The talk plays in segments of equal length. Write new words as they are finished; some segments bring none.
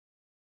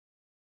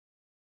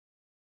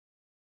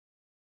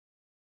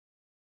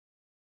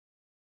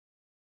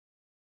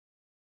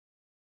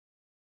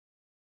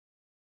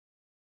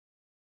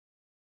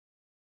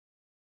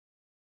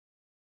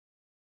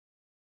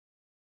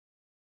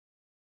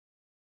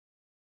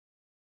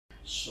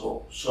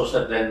So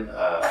sir, then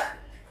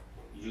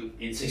you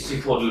in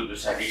 '64 you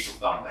decided to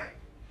come back,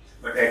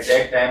 but at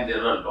that time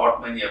there were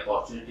lot many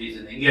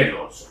opportunities in England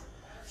also.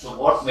 So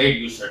what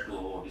made you sir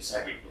to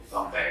decided to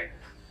come back?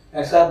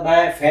 As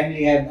my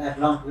family, I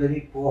belong to a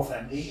very poor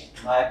family.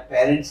 My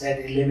parents had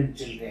 11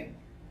 children.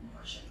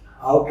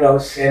 Out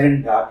of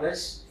 7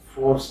 daughters,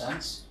 4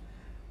 sons.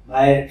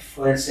 My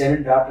first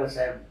 7 daughters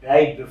have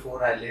died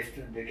before I left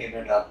and became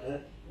a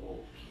doctor.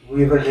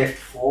 We were left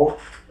 4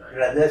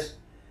 brothers,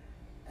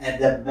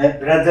 and my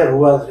brother who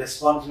was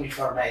responsible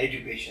for my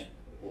education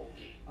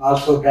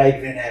also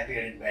died when I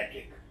appeared in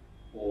matric.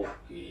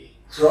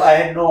 So I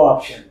had no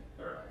option.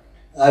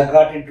 I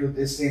got into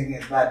this thing,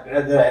 and my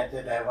brother had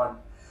said, I want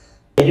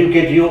to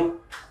educate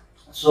you.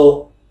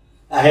 So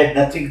I had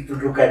nothing to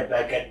look at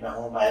back at my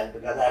home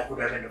because I could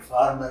have been a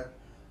farmer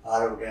or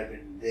I would have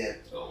been there.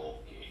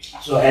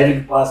 So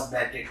having passed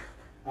matric,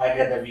 I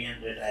got the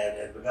VN retired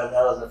there because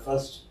I was the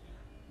first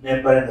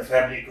member in the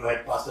family to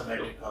have passed the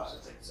matric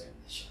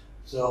examination.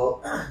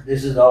 So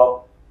this is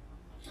how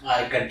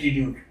I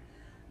continued.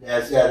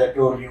 As I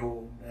told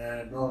you,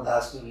 no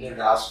hostel, lived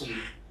hostel.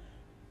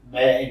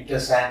 My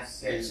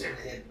interscience is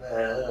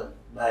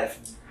my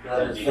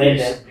brother's friend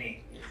helped me.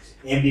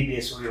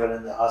 MBBS, we were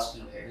in the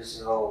hostel. This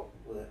is how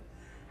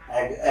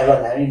I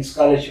was having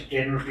scholarship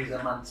 10 rupees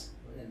a month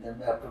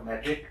after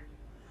matric.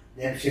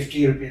 Then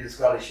 50 rupees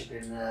scholarship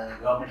in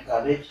government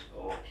college.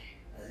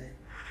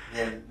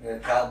 Then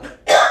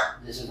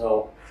this is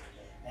how.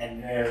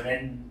 And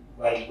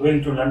while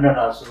going to London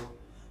also,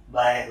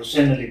 my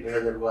Hussain Ali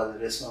brother, who was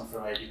responsible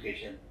for my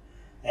education,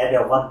 had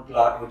a one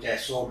plot which I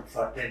sold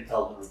for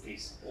 10,000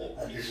 rupees.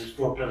 And this is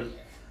total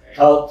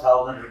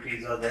 12,000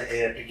 rupees on the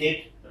air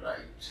ticket.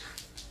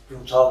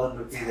 2,000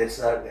 rupees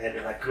extra I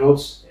had my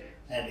clothes,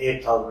 and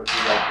 8,000 rupees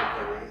I took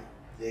away.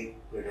 They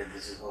quit, and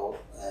this is how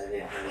I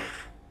went away.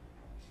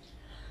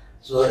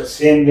 So the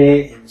same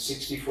way in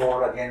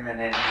 '64 again when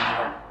I in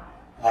England,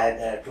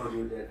 I told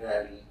you that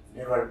I'll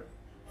never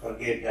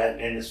forget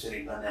Dennis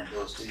Ferryman and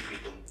those 3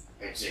 people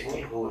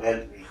who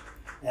helped me.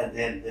 And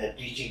then the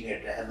teaching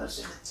at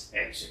Hammersmith.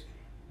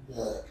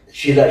 The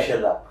Sheila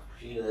Sherlock.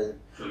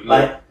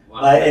 My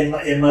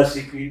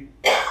FRCP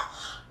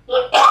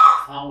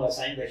form was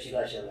signed by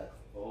Sheila Sherlock.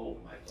 Oh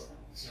my God.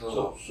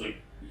 So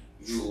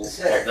you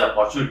had the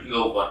opportunity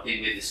of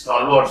working with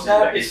stalwarts in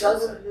medicine.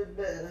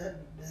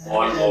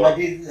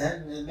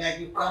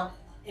 You can't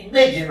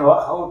imagine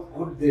how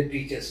good the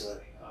teachers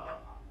were.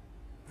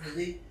 You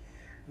see,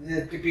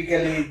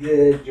 typically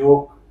the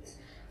joke,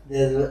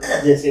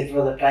 they said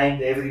for the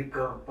time every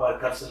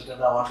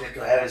consultant wanted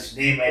to have his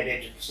name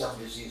added to some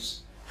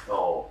disease.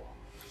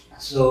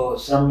 So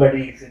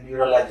somebody, the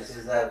neurologist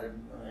is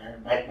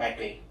Mike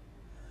Michael,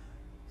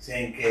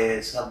 saying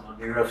some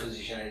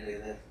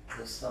neurophysician,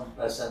 some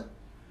person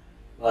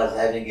was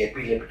having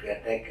epileptic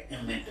attack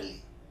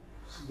mentally.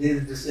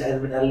 This has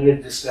been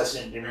always discussed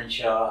in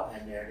dementia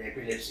and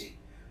epilepsy.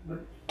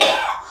 But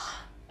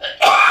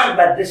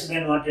this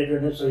man wanted to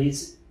know, so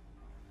he's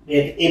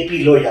AP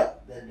Loya,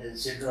 the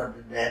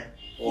syndrome, then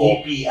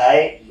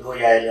API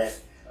Loya.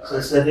 So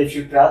he said if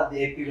you the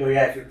AP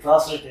Loya, if you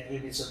translate it,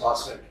 it is a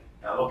bastard.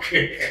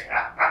 Okay.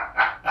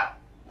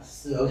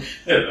 So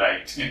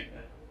right.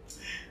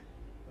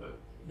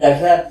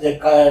 That's the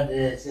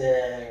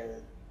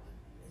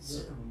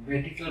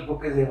medical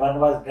book is one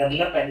was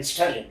Dunlop and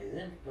Stirling, isn't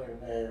it?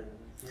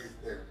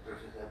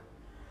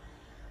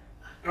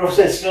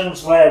 Professor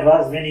Stirling's why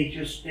was when he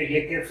used to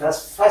take lecture,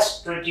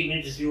 first 20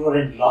 minutes you were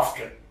in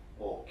laughter.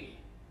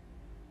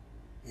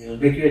 He will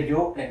make you a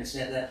joke and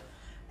say that.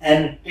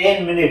 And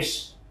 10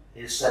 minutes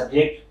is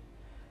subject,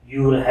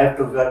 you will have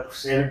to work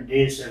 7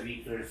 days a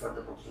week to refer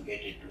the books to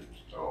get into it.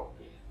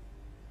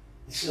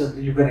 So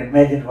you can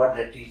imagine what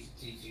that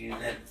teach you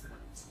then.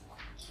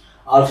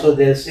 Also,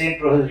 the same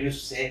professor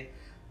used to say,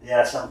 there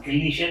are some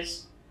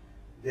clinicians,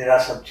 there are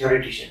some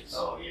theoreticians.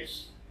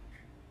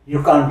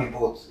 You can't be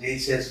both. He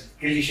says,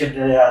 clinicians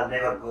are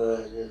never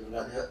good.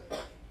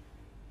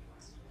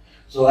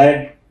 So I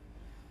had,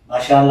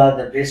 mashallah,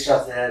 the best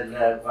of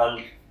the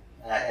world,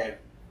 I have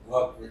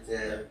worked with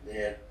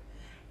their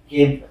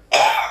came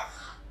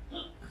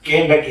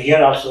back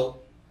here also.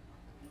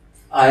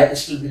 I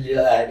still believe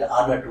I had the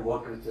honor to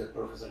work with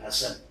Professor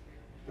Hassan,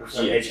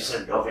 Professor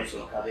Edison,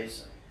 Professor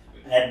College,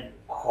 and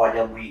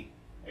Khwaja Mui.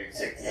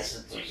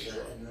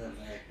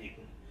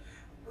 People.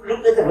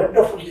 Look at the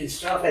wonderful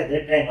staff at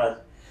that time was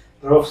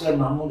Professor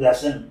Mahmood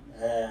Hassan,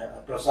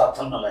 Professor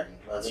Ophthalmology,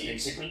 was the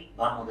principal,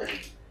 Mahmood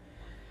Ali.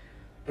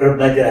 Professor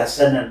Major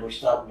Hassan and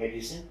Mushtaq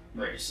Medicine.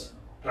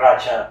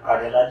 Pracha,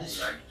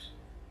 cardiologist.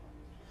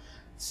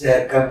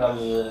 Sir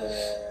Colonel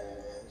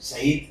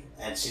Saeed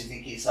and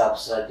Siddiqui Saab,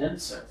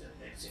 surgeons.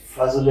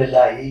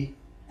 Fazlullahi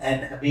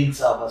and Habib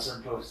Saab,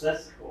 Hassan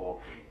professors.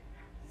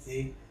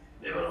 See?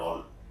 They were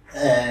all.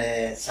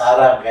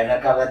 Sarah,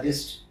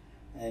 gynecologist,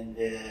 and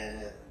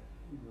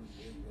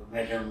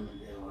Madam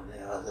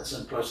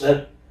Hassan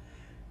professor,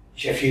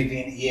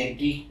 Shafiuddin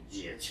ENT.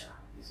 You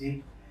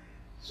see?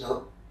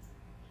 So,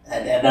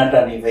 and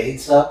anatomy, Wahid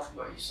Saab.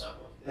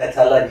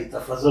 pathology,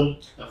 tafazul.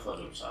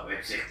 Tafadhol sahab,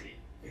 exactly.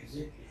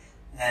 Exactly.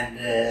 And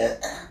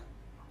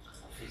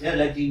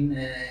physiology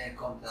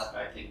कौन था?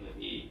 I think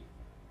maybe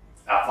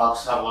Afaq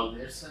sahab was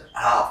there, sir.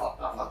 Afaq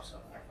sahab.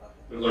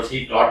 Because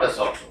he taught us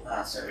also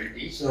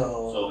 70.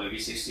 So maybe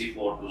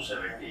 64 to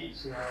 70.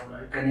 So you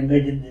can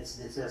imagine this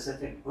is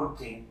such a good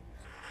thing.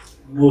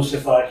 No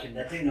sifarsh,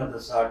 nothing of the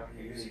sort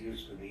it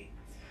used to be.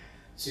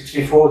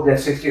 64, then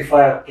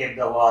 65 came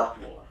the war.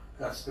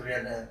 Because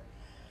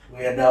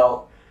we are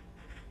now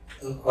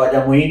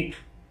Khwaja Muin,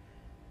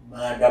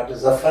 Dr.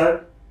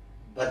 Zafar,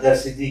 Badr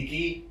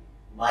Siddiqui,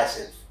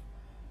 myself.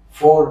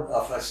 4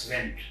 of us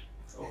went.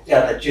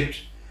 The chit.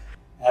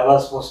 I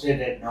was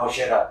posted at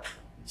Naushera,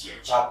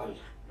 Chapel.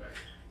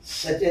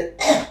 Such a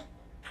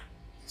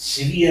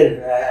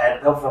severe, I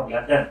had come from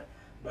London,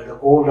 but the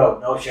cold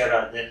of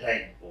Naushera at that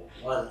time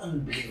was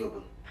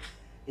unbelievable.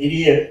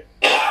 Even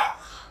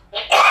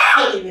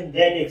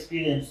that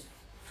experience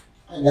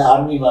in the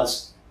army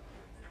was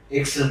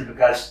excellent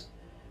because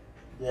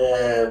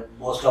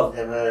most of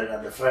them were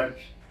on the front.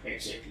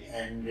 Exactly.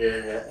 And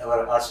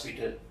our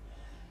hospital.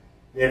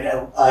 When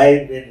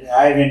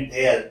I went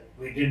there,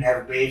 we didn't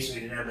have beds,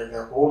 we didn't have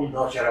the whole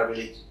Naushera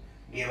village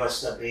gave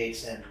us the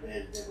beds and we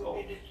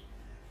did it.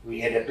 We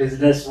had a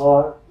prisoners'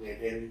 war,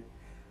 and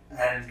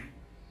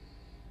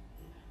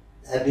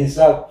I've been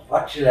shocked,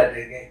 what should I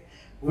do?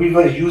 We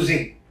were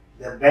using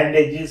the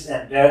bandages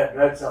and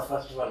drugs of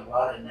First World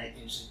War in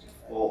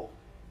 1965. Oh.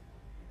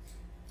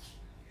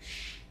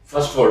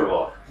 First World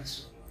War.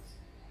 It's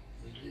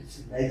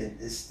amazing.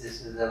 This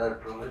is our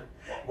problem.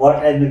 What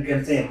I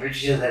can say,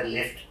 Britishers had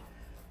left,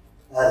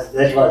 as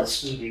that was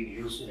still being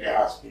used in the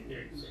hospital.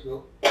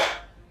 So,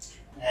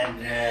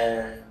 and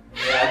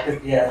after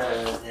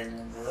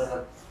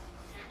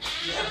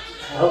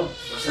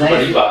सबसे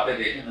बड़ी बात है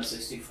देखें ना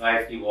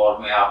 65 की war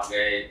में आप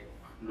गए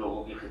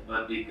लोगों की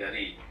खिदमत भी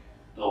करी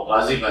तो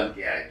गाजी बन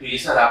के आए तो ये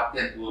सर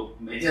आपके वो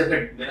मेजर का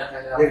मेरा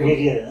ख्याल है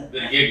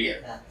ब्रिगेडियर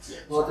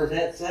वो तो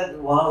सर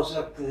वहाँ उस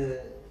वक्त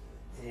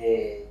थे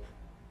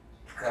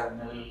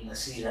colonel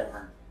Naseer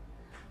Ahmad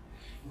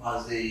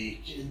was the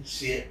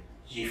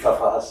chief of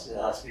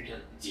hospital.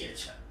 जी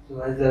अच्छा. So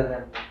as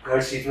the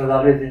course, it was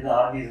always in the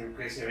army's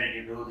request when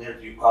you do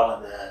that, you call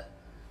on the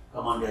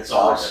commander's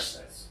house.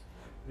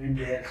 Went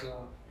there,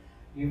 so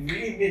you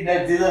believe me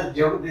that this is a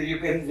joke that you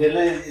can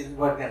realize is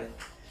what kind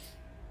of.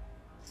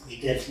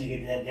 He tells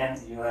me that then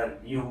you are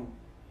new,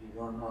 you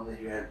don't know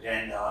that you have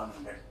joined the army,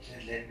 but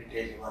let me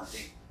tell you one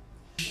thing.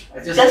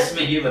 अच्छा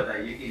इसमें ये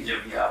बताइए कि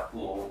जब ये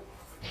आपको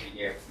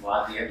ये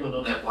बात दिया तो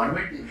उन्होंने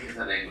अपॉइंटमेंट दी थी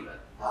सर रेगुलर.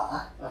 हाँ.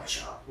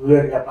 अच्छा. We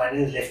were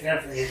appointed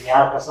lieutenant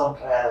यहाँ का सब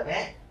ट्रायल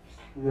में.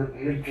 We were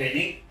given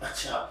training.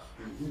 अच्छा.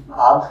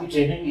 आर्म्स की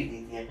ट्रेनिंग भी दी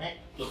थी हमें.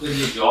 तो फिर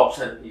ये जॉब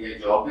सर ये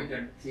जॉब भी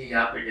करती थी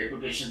यहाँ पे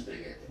डेपुटेशन पे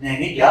गए थे.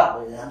 नहीं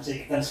जॉब हमसे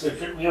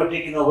conscription we were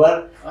taking over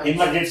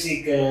emergency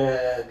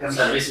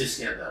services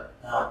के अंदर.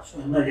 हाँ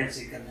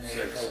emergency कर दी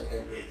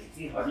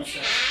थी.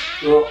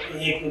 तो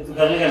एक तो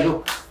करने का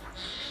look.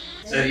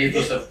 सर ये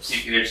तो सब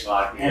सीक्रेट्स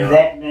बात है. And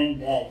that man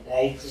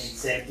died in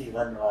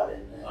 71 war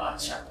in.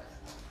 अच्छा.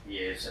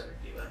 ये 71.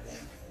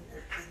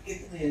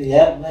 कितने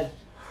यार मैं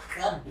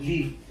can't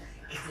believe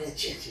कितने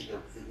अच्छे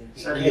लोग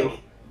थे. सर ये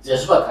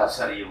जज्बा था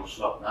सर ये उस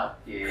वक्त ना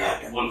कि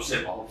मुल्क से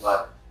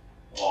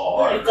मोहब्बत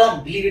और you can't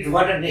believe it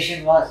what a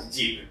nation was.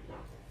 जी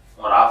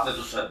बिल्कुल. और आपने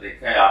तो सर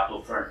देखा है आप तो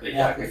फ्रंट पे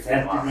जाके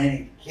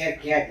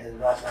क्या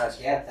जज्बा था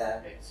क्या था.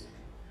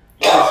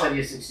 सर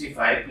ये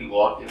 65 की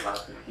वॉर के बाद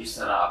किस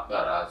तरह आपका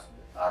राज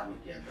आर्मी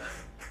के अंदर.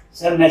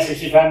 Sir, मैं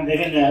 65 में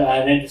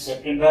I went to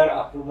September,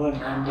 October,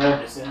 November,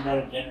 December,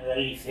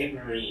 January,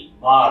 February,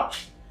 March.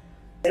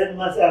 7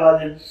 months I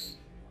was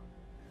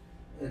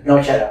in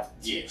Naushera.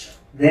 जी अच्छा.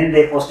 Then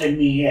they posted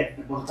me at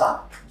Multan.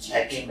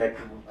 I came back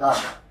to Multan,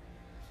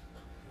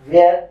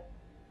 where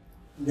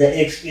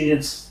the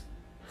experience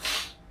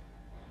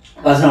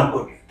was not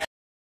good.